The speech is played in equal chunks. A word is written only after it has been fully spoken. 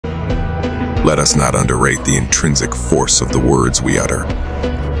let us not underrate the intrinsic force of the words we utter.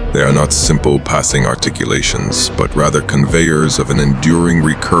 They are not simple passing articulations, but rather conveyors of an enduring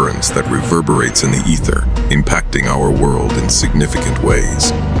recurrence that reverberates in the ether, impacting our world in significant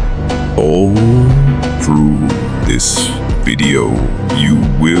ways. All through this video, you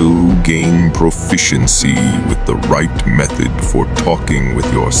will gain proficiency with the right method for talking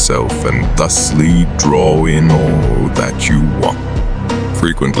with yourself and thusly draw in all that you want.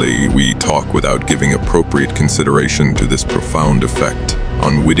 Frequently, we talk without giving appropriate consideration to this profound effect,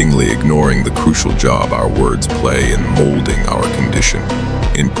 unwittingly ignoring the crucial job our words play in molding our condition.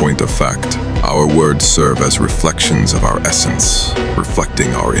 In point of fact, our words serve as reflections of our essence,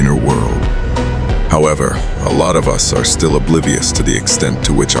 reflecting our inner world. However, a lot of us are still oblivious to the extent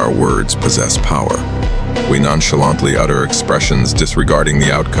to which our words possess power. We nonchalantly utter expressions disregarding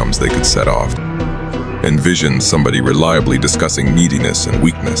the outcomes they could set off. Envision somebody reliably discussing neediness and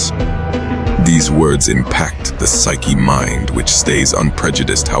weakness. These words impact the psyche mind, which stays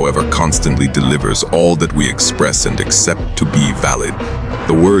unprejudiced, however constantly delivers all that we express and accept to be valid.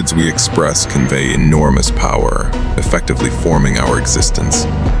 The words we express convey enormous power, effectively forming our existence.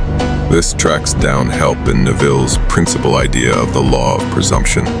 This tracks down help in Neville's principal idea of the law of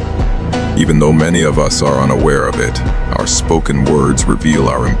presumption. Even though many of us are unaware of it, our spoken words reveal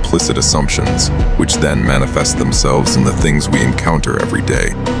our implicit assumptions, which then manifest themselves in the things we encounter every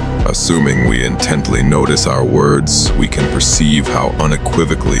day. Assuming we intently notice our words, we can perceive how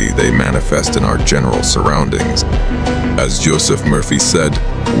unequivocally they manifest in our general surroundings. As Joseph Murphy said,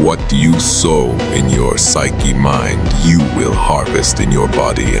 "What you sow in your psyche mind, you will harvest in your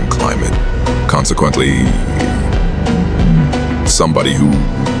body and climate." Consequently, somebody who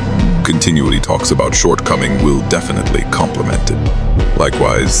continually talks about shortcoming will definitely compliment it.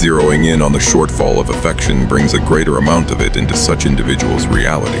 Likewise, zeroing in on the shortfall of affection brings a greater amount of it into such individuals'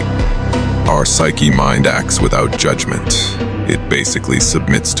 reality. Our psyche mind acts without judgment. It basically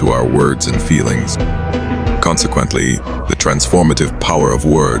submits to our words and feelings. Consequently, the transformative power of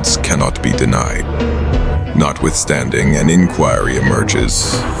words cannot be denied. Notwithstanding, an inquiry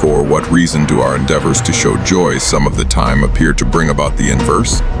emerges. For what reason do our endeavors to show joy some of the time appear to bring about the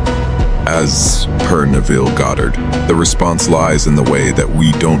inverse? As per Neville Goddard, the response lies in the way that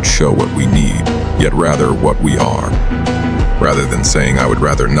we don't show what we need, yet rather what we are. Rather than saying, "I would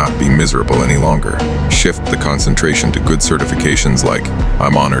rather not be miserable any longer," shift the concentration to good certifications like,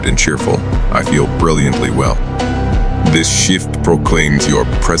 "I'm honored and cheerful. I feel brilliantly well." This shift proclaims your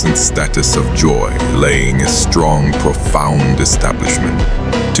present status of joy, laying a strong, profound establishment.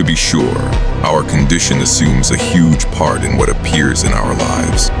 To be sure, our condition assumes a huge part in what appears in our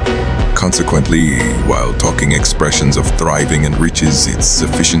lives. Consequently, while talking expressions of thriving and riches, it's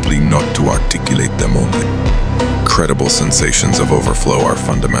sufficiently not to articulate them only. Credible sensations of overflow are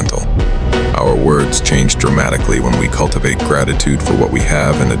fundamental. Our words change dramatically when we cultivate gratitude for what we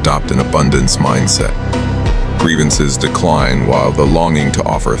have and adopt an abundance mindset. Grievances decline while the longing to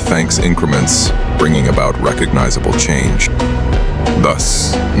offer thanks increments, bringing about recognizable change.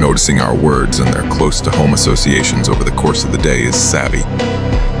 Thus, noticing our words and their close-to-home associations over the course of the day is savvy.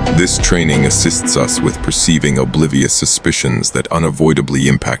 This training assists us with perceiving oblivious suspicions that unavoidably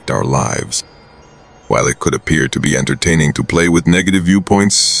impact our lives. While it could appear to be entertaining to play with negative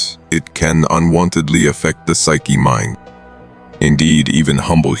viewpoints, it can unwantedly affect the psyche mind. Indeed, even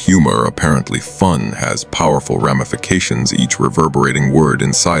humble humor, apparently fun, has powerful ramifications. Each reverberating word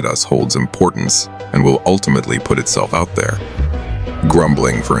inside us holds importance and will ultimately put itself out there.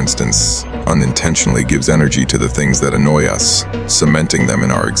 Grumbling, for instance, unintentionally gives energy to the things that annoy us, cementing them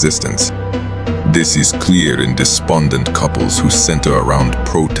in our existence. This is clear in despondent couples who center around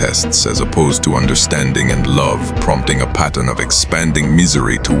protests as opposed to understanding and love, prompting a pattern of expanding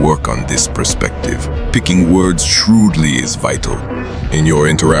misery to work on this perspective. Picking words shrewdly is vital. In your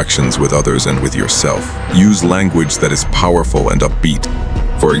interactions with others and with yourself, use language that is powerful and upbeat.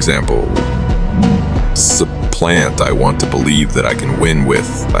 For example, supplant "I want to believe that I can win" with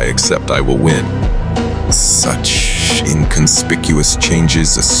 "I accept I will win." Such inconspicuous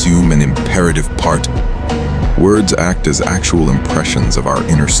changes assume an imperative part. Words act as actual impressions of our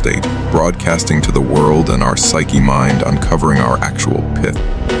inner state, broadcasting to the world and our psyche mind, uncovering our actual pith.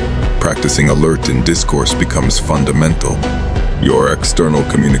 Practicing alert in discourse becomes fundamental. Your external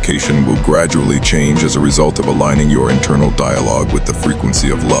communication will gradually change as a result of aligning your internal dialogue with the frequency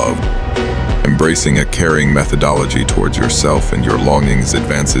of love. Embracing a caring methodology towards yourself and your longings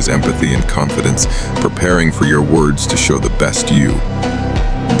advances empathy and confidence, preparing for your words to show the best you.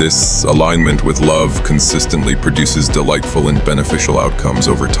 This alignment with love consistently produces delightful and beneficial outcomes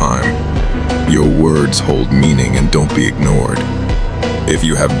over time. Your words hold meaning and don't be ignored. If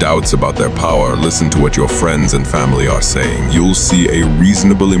you have doubts about their power, listen to what your friends and family are saying. You'll see a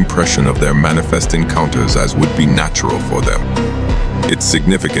reasonable impression of their manifest encounters as would be natural for them. It's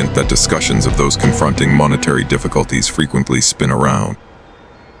significant that discussions of those confronting monetary difficulties frequently spin around.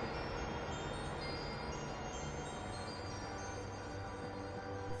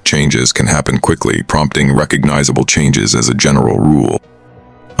 Changes can happen quickly, prompting recognizable changes as a general rule.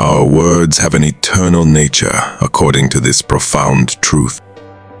 Our words have an eternal nature, according to this profound truth.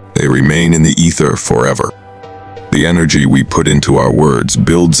 They remain in the ether forever. The energy we put into our words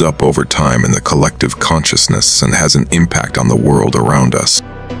builds up over time in the collective consciousness and has an impact on the world around us.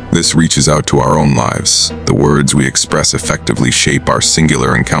 This reaches out to our own lives. The words we express effectively shape our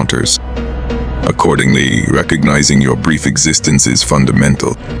singular encounters. Accordingly, recognizing your brief existence is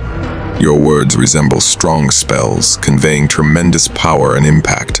fundamental. Your words resemble strong spells, conveying tremendous power and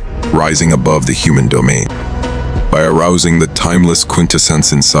impact, rising above the human domain. By arousing the timeless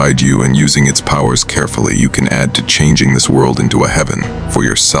quintessence inside you and using its powers carefully, you can add to changing this world into a heaven for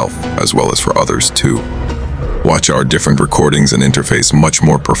yourself as well as for others too. Watch our different recordings and interface much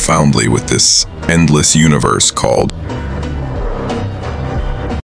more profoundly with this endless universe called